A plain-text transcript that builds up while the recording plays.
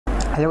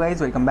Hello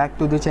guys, welcome back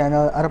to the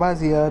channel. Arbaz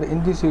here.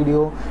 In this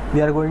video we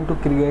are going to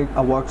create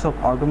a workshop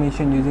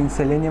automation using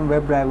Selenium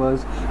web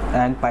drivers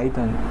and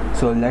Python.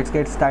 So let's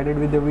get started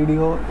with the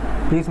video.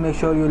 Please make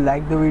sure you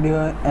like the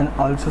video and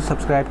also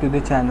subscribe to the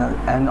channel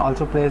and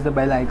also press the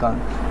bell icon.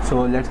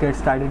 So let's get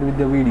started with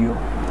the video.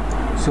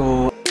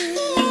 So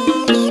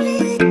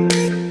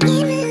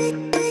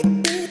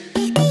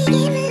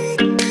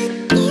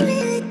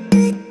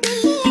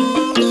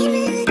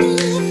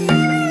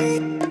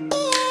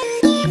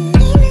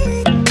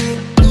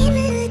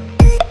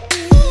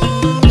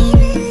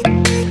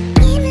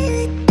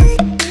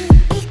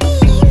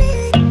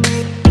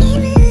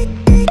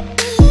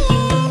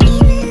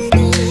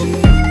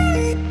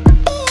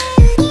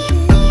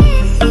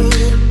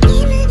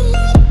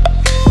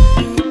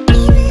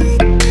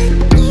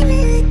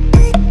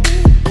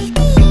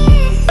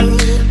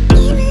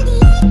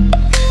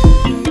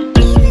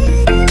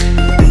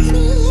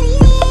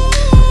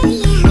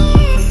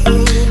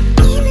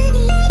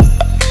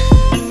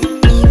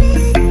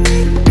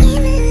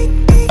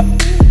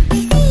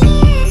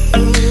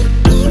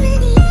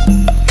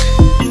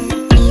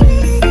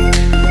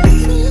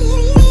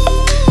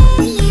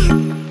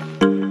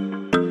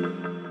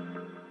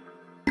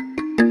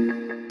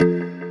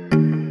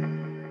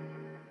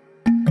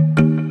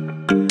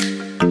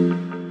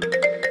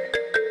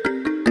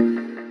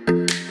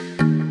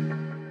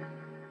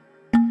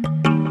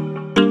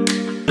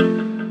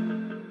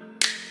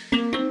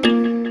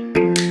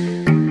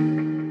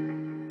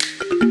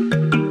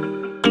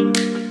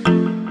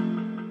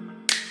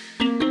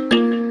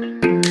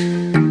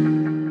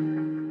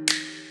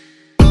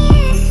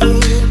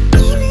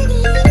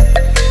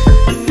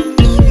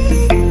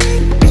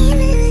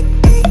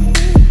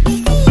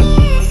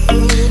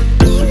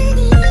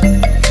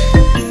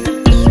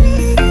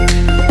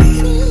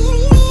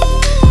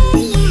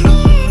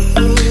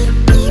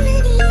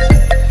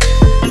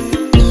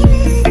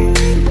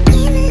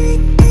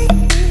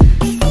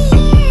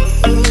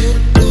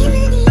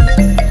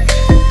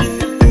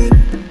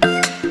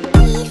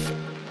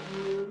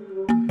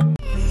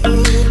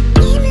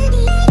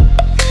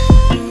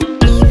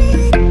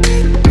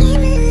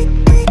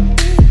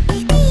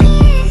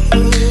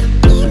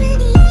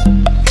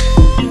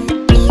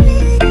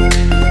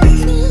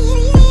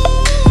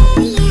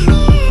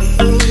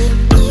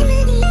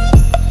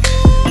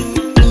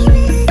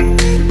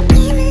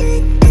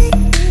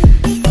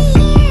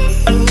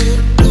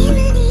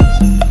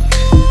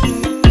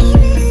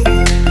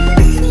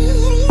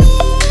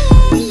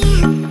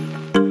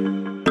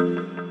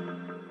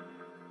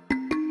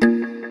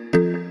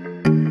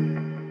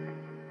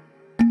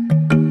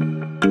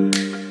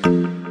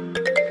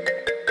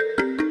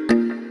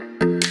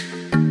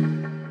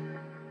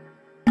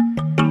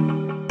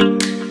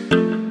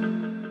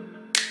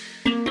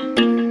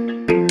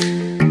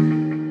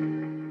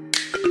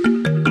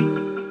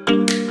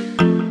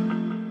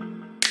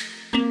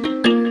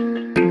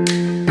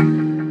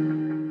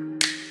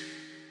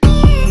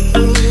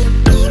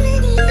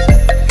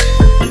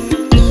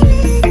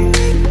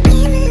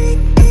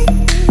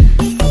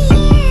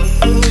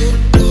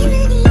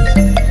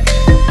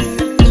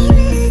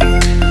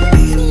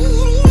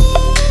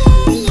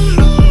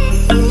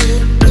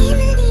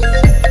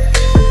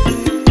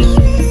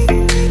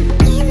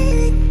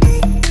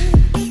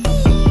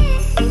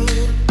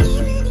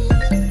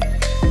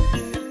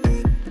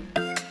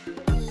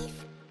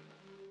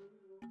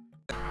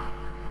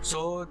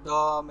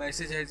the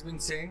message has been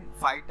sent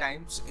 5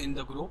 times in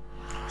the group.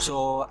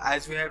 So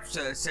as we have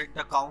set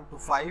the count to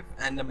 5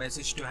 and the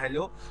message to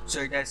hello, so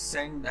it has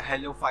sent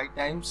hello 5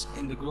 times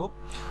in the group.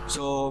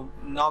 So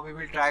now we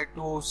will try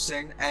to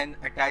send an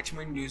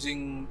attachment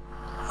using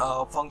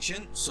a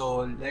function.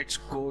 So let's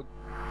go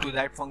to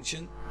that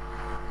function.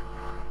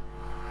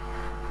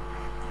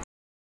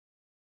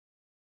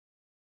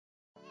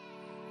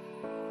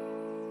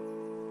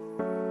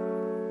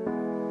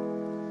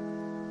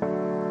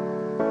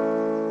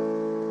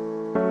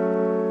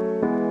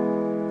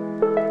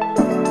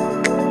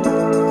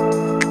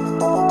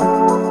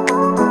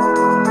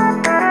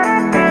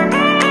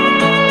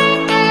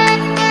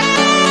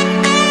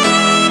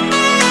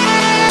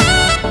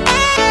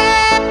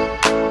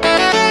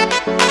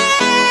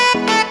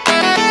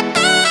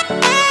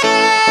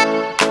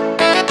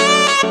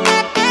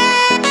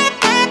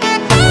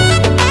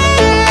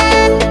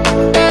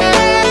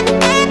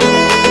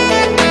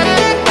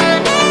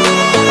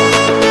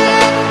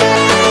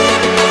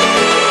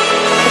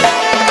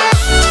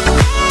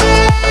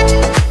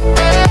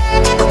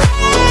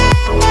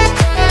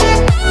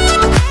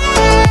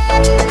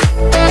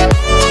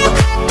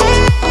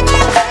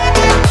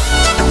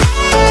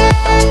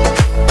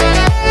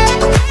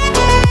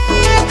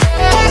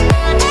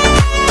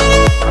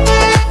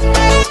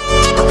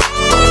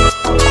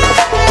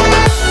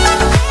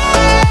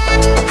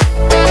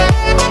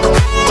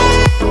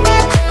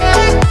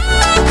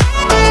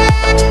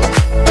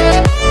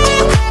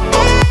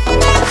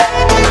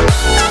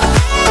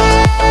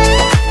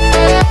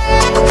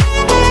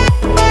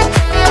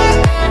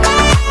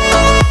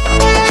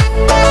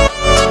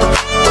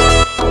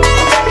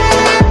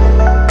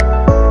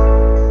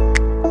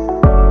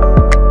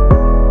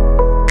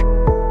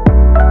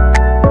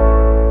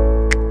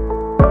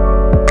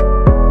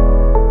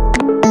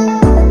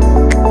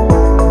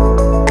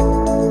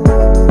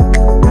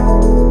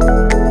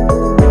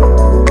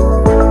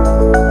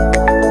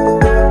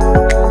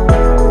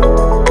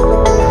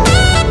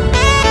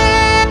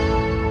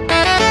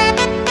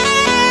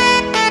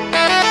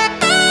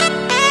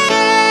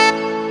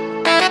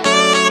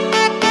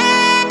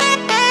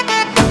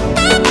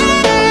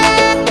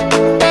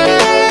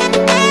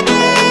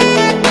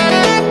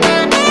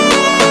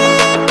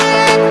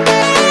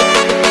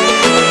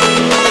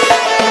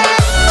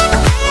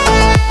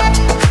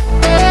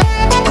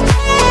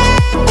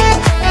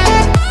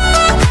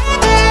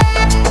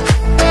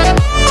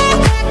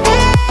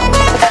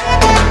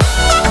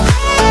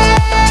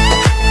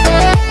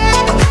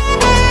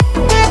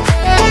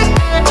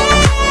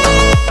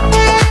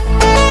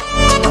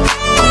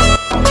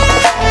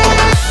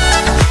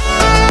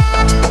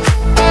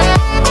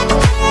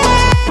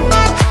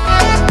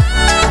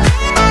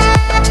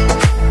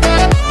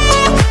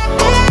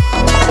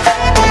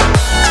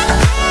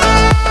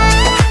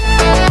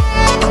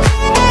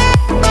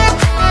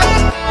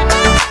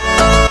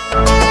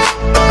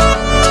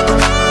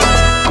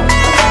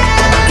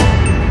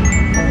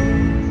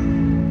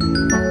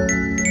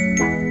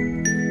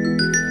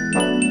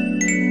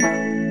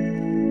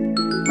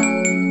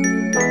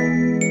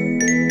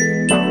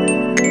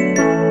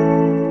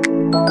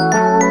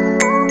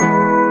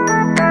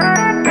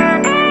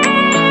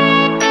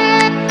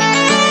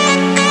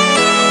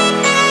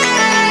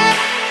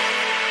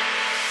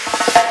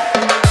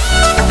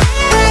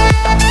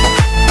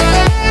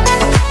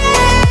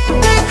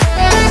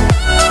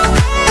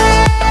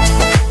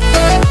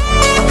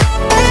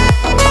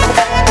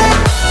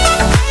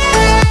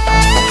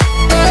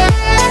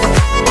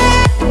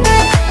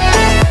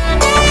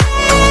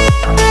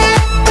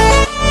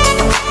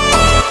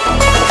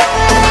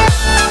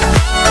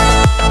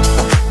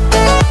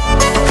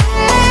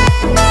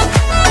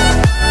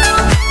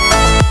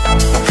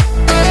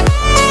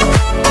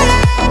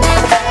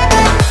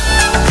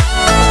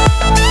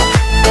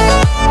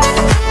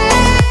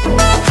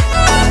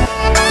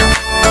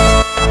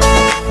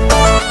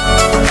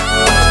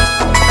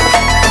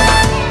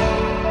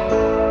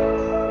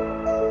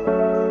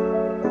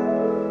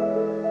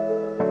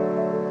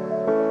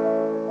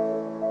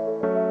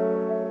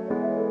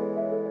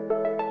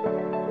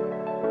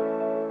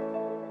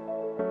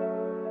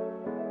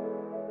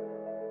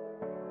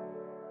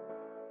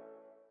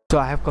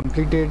 I have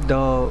completed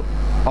the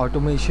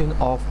automation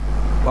of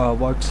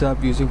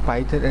WhatsApp using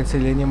Python and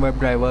Selenium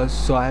WebDrivers.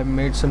 So I have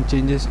made some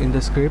changes in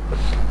the script,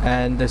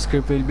 and the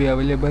script will be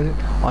available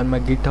on my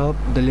GitHub.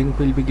 The link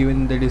will be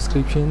given in the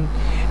description.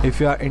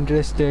 If you are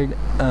interested,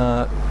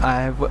 I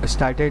have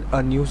started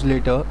a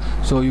newsletter,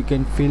 so you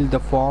can fill the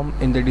form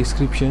in the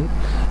description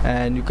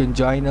and you can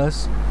join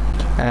us.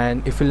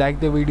 And if you like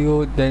the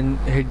video, then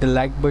hit the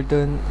like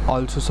button.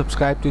 Also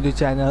subscribe to the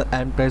channel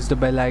and press the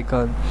bell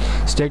icon.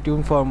 Stay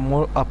tuned for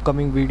more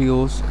upcoming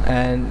videos,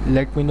 and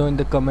let me know in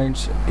the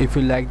comments if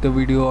you like the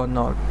video or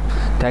not.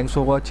 Thanks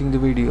for watching the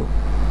video.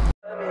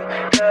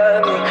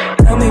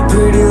 Tell me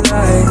pretty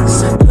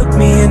lies, look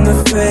me in the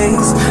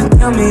face,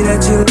 tell me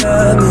that you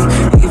love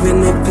me,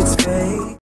 even if it's fake.